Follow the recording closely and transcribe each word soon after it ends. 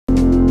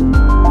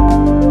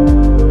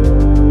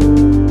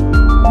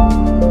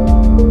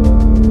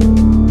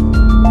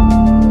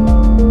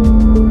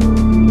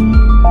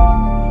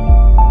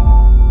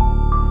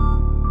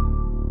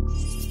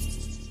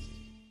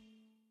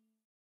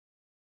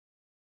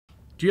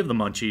do you have the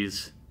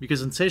munchies?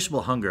 Because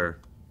Insatiable Hunger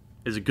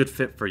is a good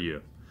fit for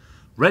you.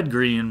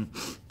 Red-green,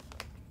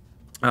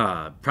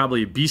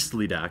 probably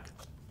beastly deck.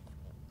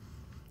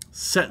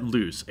 Set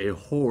loose a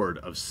horde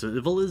of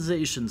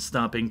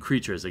civilization-stomping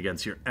creatures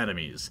against your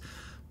enemies.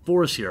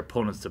 Force your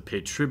opponents to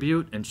pay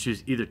tribute and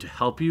choose either to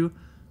help you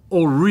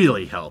or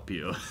really help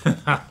you.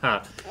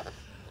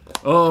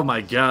 Oh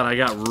my god, I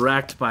got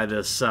wrecked by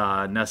this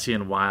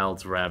Nessian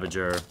Wilds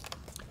Ravager.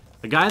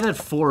 A guy that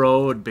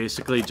 4-0'd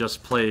basically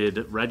just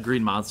played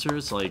red-green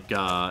monsters, like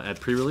at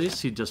pre-release.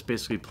 He just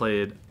basically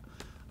played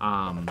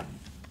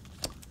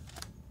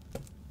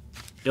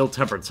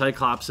Ill-Tempered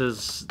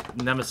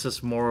Cyclopses,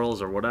 Nemesis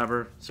Morals, or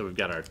whatever. So we've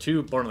got our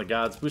 2 Born of the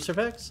Gods booster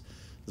packs,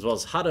 as well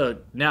as how to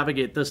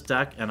navigate this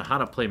deck and how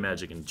to play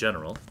Magic in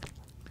general.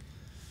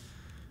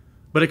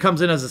 But it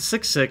comes in as a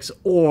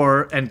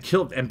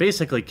 6/6 and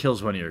basically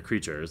kills one of your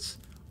creatures.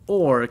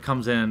 Or it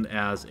comes in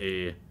as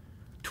a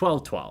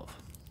 12/12.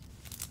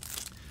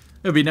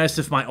 It would be nice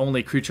if my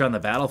only creature on the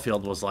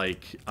battlefield was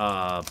like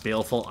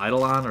Baleful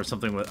Eidolon or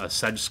something with a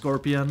Sedge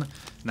Scorpion,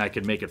 and I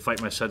could make it fight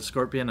my Sedge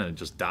Scorpion and it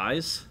just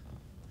dies.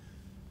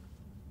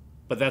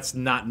 But that's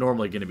not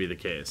normally going to be the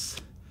case.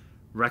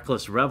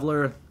 Reckless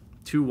Reveler,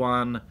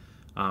 2/1.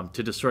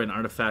 To destroy an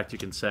artifact, you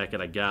can sack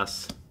it, I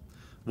guess.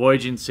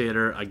 Voyaging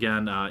Satyr,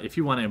 again, if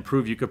you want to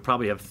improve, you could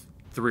probably have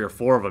 3 or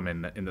 4 of them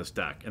in this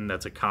deck, and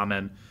that's a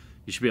common.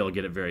 You should be able to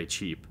get it very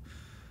cheap.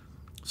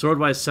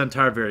 Swordwise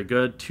Centaur, very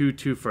good.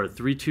 2/2 for a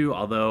 3/2,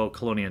 although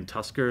Colonian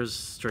Tuskers,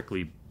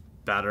 strictly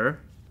better.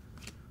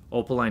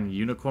 Opaline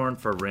Unicorn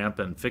for ramp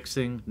and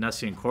fixing.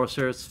 Nessian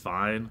Corsairs,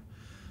 fine.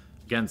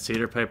 Again,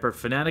 Satyr Piper.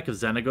 Fanatic of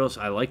Xenagos,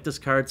 I like this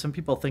card. Some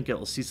people think it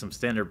will see some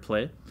standard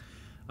play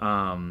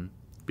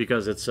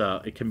because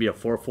it can be a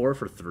 4/4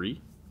 for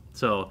 3.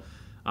 So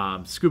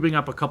scooping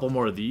up a couple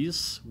more of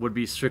these would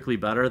be strictly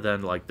better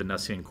than like the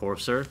Nessian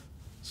Corsair.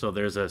 So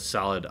there's a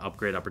solid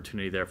upgrade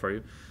opportunity there for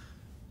you.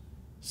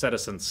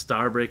 Citizen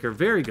Starbreaker,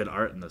 very good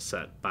art in this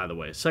set, by the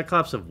way.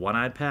 Cyclops of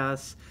One-Eyed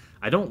Pass.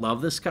 I don't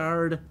love this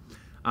card.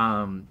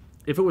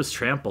 If it was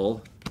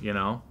Trample, you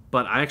know,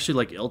 but I actually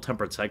like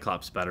Ill-Tempered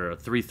Cyclops better. A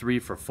 3/3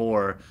 for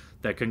 4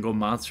 that can go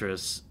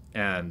monstrous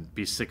and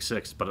be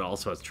 6/6, but it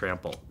also has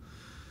Trample.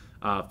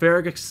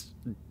 Farragus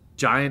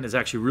Giant is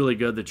actually really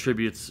good. The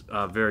tribute's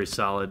very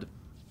solid.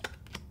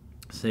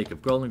 Snake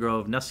of Golden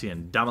Grove,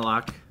 Nessian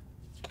Damalak.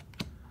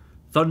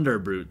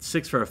 Thunderbrute,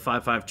 6 for a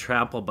 5/5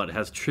 trample, but it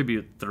has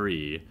tribute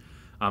 3.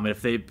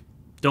 If they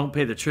don't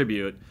pay the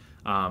tribute,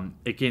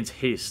 it gains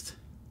haste.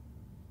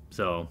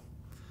 So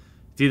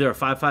it's either a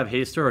 5/5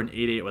 haster or an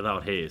 8/8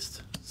 without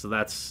haste. So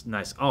that's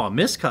nice. Oh, a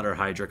Mistcutter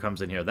Hydra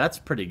comes in here. That's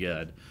pretty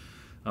good.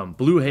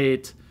 Blue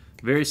Hate,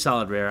 very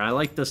solid rare. I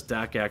like this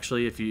deck,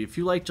 actually. If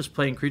you like just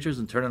playing creatures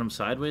and turning them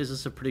sideways, this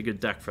is a pretty good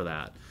deck for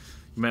that.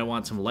 You might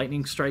want some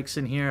Lightning Strikes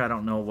in here. I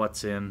don't know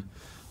what's in.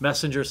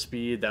 Messenger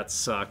Speed, that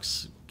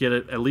sucks. Get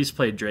it, at least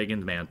play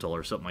Dragon's Mantle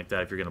or something like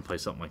that if you're going to play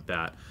something like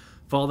that.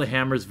 Fall the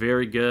Hammer's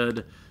very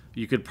good.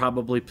 You could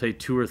probably play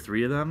 2 or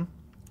 3 of them.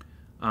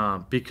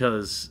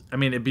 Because, I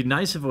mean, it'd be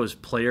nice if it was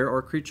player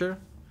or creature.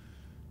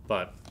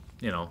 But,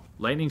 you know,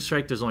 Lightning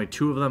Strike, there's only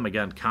 2 of them.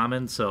 Again,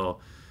 common, so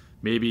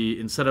maybe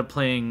instead of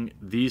playing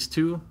these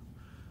 2,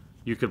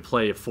 you could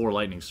play 4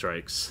 Lightning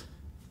Strikes.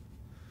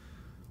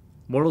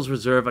 Mortal's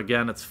Reserve,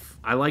 again,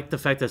 I like the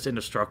fact that it's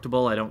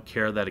indestructible. I don't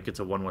care that it gets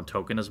a 1/1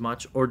 token as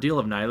much. Ordeal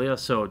of Nylea,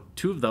 so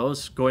 2 of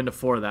those, going to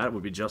 4 of that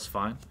would be just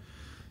fine.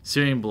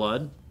 Syrian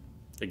Blood,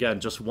 again,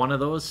 just 1 of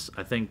those.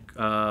 I think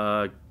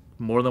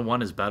more than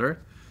 1 is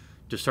better.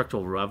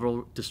 Destructive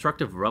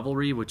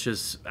Revelry, which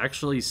is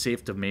actually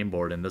safe to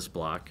mainboard in this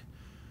block.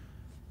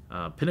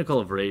 Pinnacle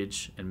of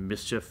Rage, and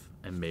Mischief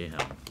and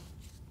Mayhem.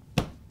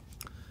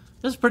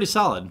 This is pretty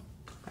solid.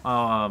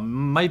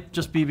 Might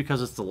just be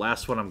because it's the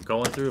last one I'm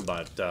going through,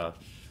 but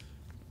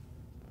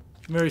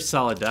very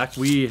solid deck.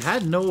 We've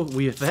had no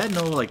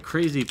like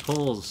crazy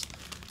pulls,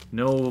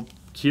 no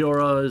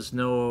Kioras,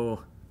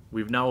 no.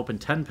 We've now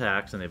opened 10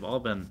 packs and they've all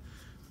been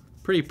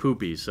pretty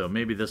poopy. So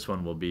maybe this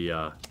one will be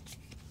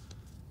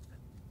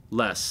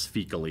less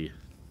fecally.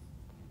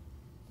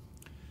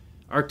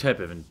 Archetype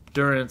of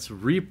Endurance,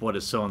 Reap What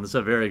Is Sown. This is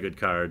a very good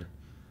card.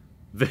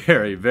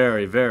 Very,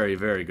 very, very,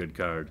 very good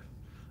card.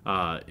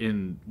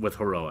 With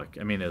Heroic.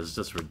 I mean, it's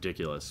just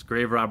ridiculous.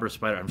 Grave Robber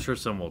Spider. I'm sure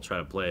someone will try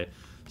to play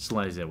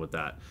Slenizing with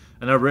that.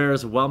 And our rare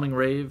is a Whelming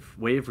Wave.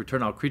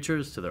 Return all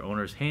creatures to their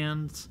owner's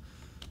hands.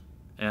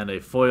 And a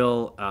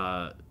foil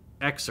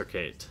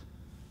Excrete.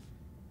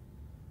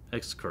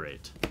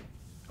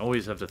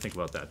 Always have to think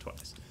about that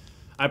twice.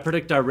 I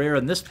predict our rare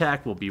in this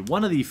pack will be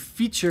one of the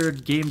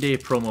featured game day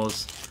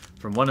promos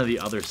from one of the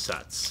other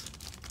sets.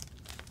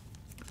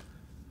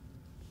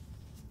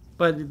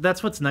 But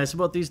that's what's nice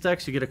about these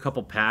decks. You get a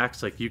couple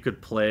packs. Like you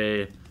could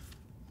play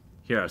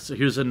here. So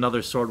here's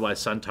another Swordwise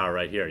Centaur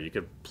right here. You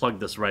could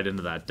plug this right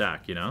into that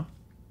deck, you know?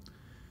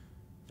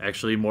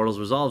 Actually, Mortal's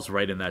Resolve's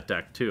right in that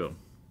deck too.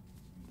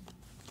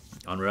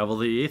 Unravel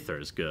the Aether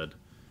is good.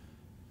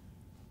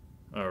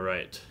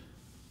 Alright.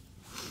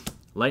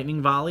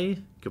 Lightning Volley,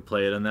 you could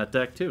play it in that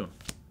deck too.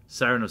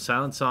 Siren of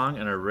Silent Song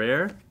and a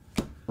rare.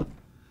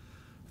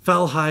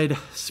 Fellhide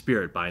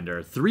Spirit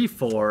Binder,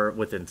 3/4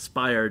 with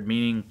Inspired,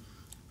 meaning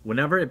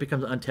whenever it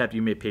becomes untapped,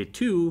 you may pay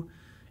 2.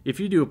 If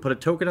you do, put a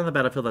token on the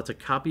battlefield that's a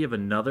copy of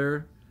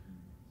another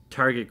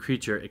target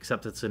creature,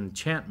 except it's an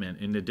enchantment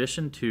in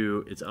addition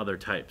to its other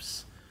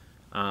types.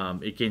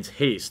 It gains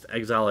haste.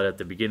 Exile it at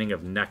the beginning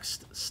of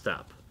next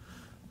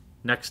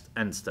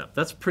end step.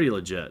 That's pretty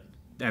legit.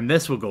 And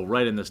this will go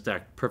right in this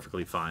deck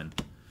perfectly fine.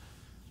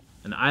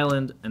 An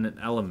island and an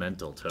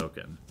elemental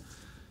token.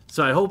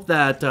 So I hope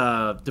that,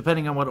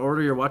 depending on what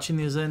order you're watching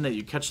these in, that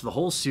you catch the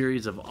whole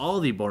series of all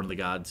the Born of the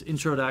Gods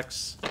intro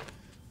decks.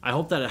 I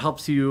hope that it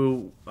helps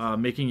you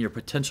making your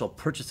potential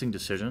purchasing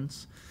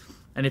decisions.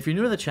 And if you're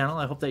new to the channel,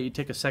 I hope that you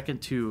take a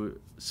second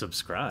to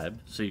subscribe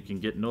so you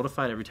can get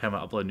notified every time I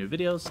upload new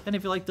videos. And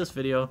if you like this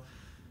video,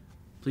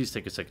 please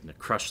take a second to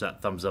crush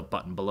that thumbs up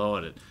button below.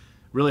 It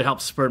really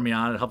helps spur me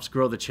on. It helps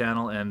grow the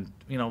channel. And,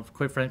 you know,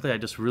 quite frankly, I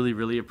just really,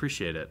 really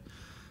appreciate it.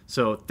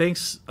 So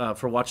thanks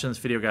for watching this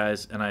video,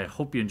 guys, and I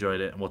hope you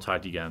enjoyed it, and we'll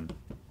talk to you again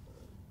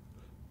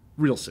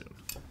real soon.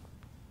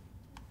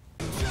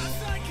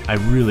 I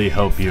really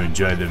hope you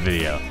enjoyed the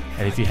video,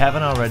 and if you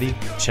haven't already,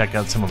 check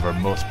out some of our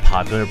most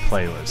popular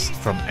playlists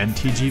from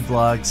MTG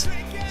vlogs,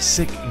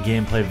 sick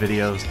gameplay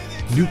videos,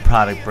 new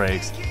product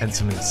breaks, and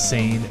some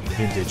insane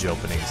vintage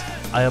openings.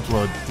 I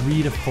upload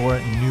 3 to 4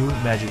 new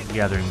Magic the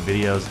Gathering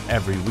videos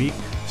every week,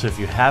 so if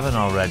you haven't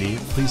already,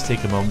 please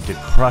take a moment to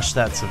crush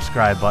that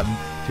subscribe button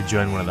to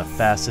join one of the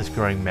fastest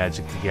growing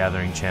Magic the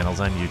Gathering channels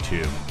on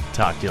YouTube.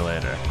 Talk to you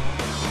later.